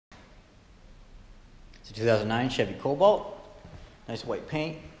It's a 2009 Chevy Cobalt. Nice white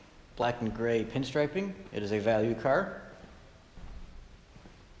paint, black and gray pinstriping. It is a value car.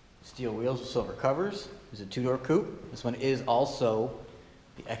 Steel wheels with silver covers. It's a two-door coupe. This one is also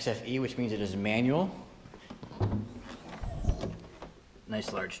the XFE, which means it is manual.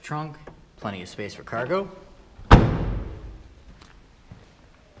 Nice large trunk, plenty of space for cargo. Your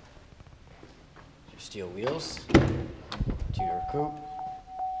steel wheels, two-door coupe.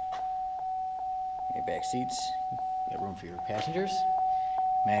 Your back seats, got room for your passengers.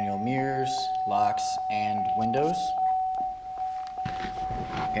 Manual mirrors, locks, and windows.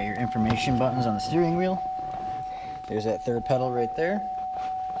 Got your information buttons on the steering wheel. There's that third pedal right there.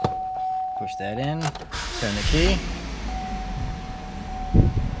 Push that in, turn the key.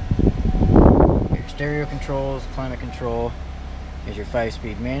 Your stereo controls, climate control. Here's your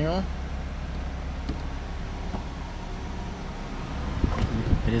 5-speed manual.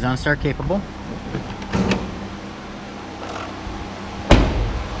 It is OnStar capable.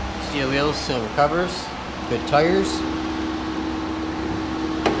 Steel wheels, silver covers, good tires.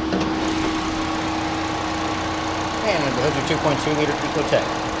 And the hoods are 2.2 liter Ecotec.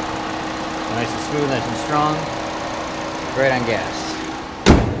 Nice and smooth, nice and strong. Right on gas.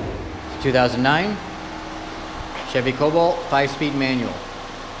 2009 Chevy Cobalt 5-speed manual.